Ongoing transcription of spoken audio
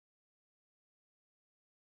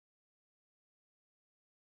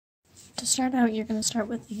To start out, you're going to start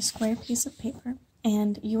with a square piece of paper,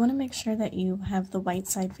 and you want to make sure that you have the white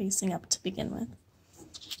side facing up to begin with.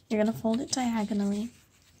 You're going to fold it diagonally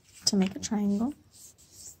to make a triangle,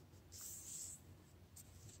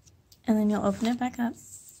 and then you'll open it back up,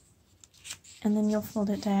 and then you'll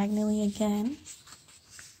fold it diagonally again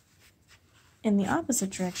in the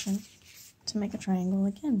opposite direction to make a triangle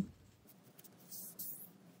again.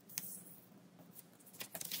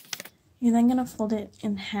 You're then going to fold it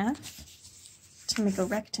in half to make a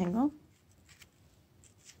rectangle.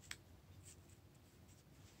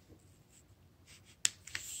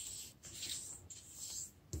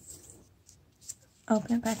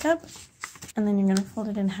 Open it back up, and then you're going to fold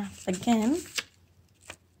it in half again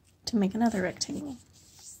to make another rectangle.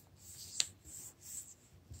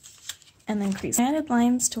 And then crease. I added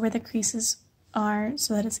lines to where the creases are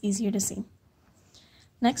so that it's easier to see.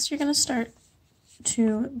 Next, you're going to start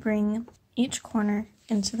to bring each corner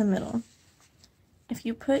into the middle. If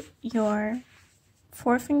you put your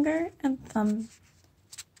forefinger and thumb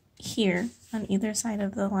here on either side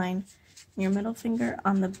of the line, and your middle finger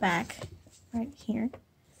on the back right here,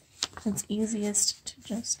 it's easiest to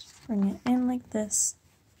just bring it in like this,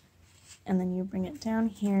 and then you bring it down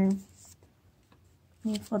here, and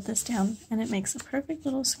you fold this down, and it makes a perfect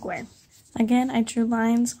little square. Again, I drew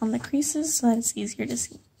lines on the creases so that it's easier to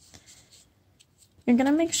see. You're going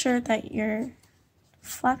to make sure that your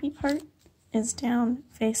flappy part is down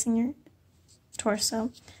facing your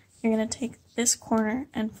torso. You're going to take this corner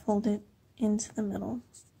and fold it into the middle.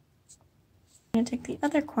 You're going to take the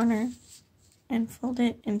other corner and fold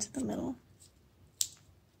it into the middle.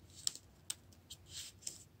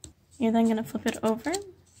 You're then going to flip it over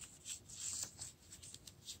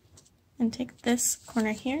and take this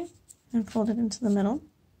corner here and fold it into the middle.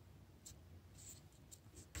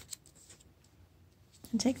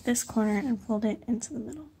 And take this corner and fold it into the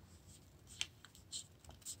middle.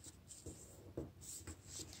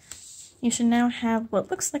 You should now have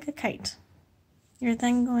what looks like a kite. You're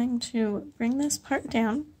then going to bring this part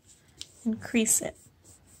down and crease it.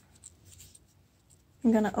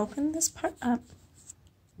 I'm going to open this part up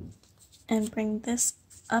and bring this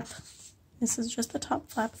up. This is just the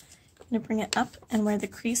top flap. I'm going to bring it up, and where the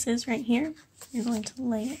crease is right here, you're going to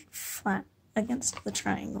lay it flat against the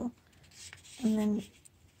triangle. And then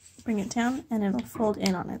bring it down, and it'll fold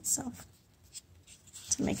in on itself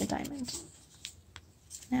to make a diamond.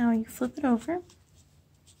 Now you flip it over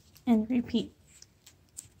and repeat.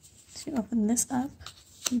 So you open this up,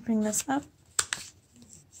 you bring this up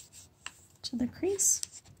to the crease.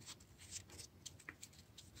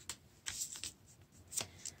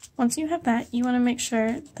 Once you have that, you want to make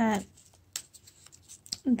sure that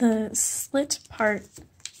the slit part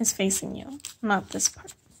is facing you, not this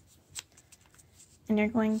part. And you're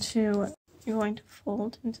going to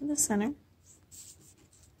fold into the center.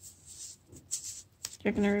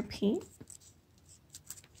 You're going to repeat,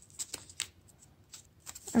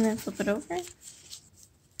 and then flip it over.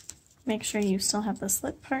 Make sure you still have the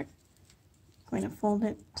slit part. I'm going to fold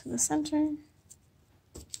it to the center,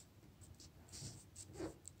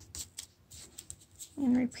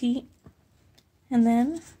 and repeat. And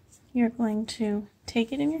then you're going to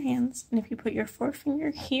take it in your hands, and if you put your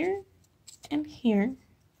forefinger here and here,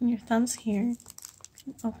 and your thumbs here,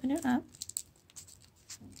 and open it up,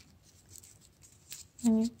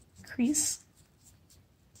 and you crease.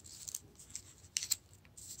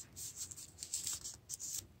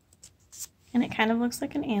 And it kind of looks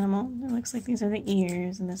like an animal. It looks like these are the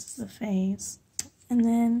ears, and this is the face. And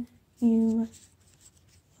then you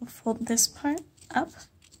will fold this part up,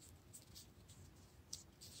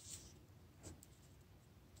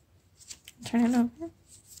 turn it over,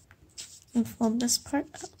 and fold this part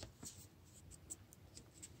up.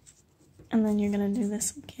 And then you're going to do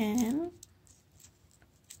this again.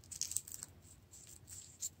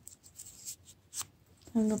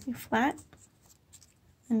 And it'll be flat.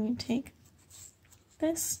 And you take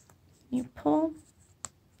this, you pull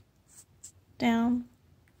down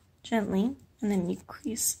gently, and then you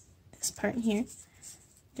crease this part here.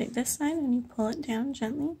 Take this side and you pull it down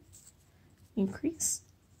gently. You crease.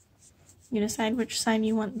 You decide which side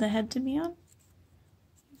you want the head to be on.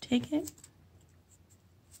 You take it,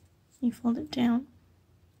 you fold it down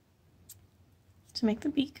to make the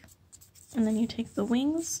beak, and then you take the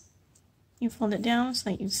wings, you fold it down so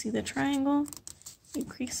that you see the triangle, you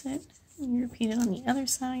crease it, and you repeat it on the other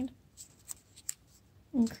side,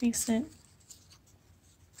 and crease it,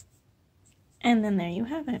 and then there you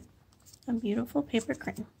have it, a beautiful paper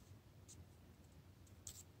crane.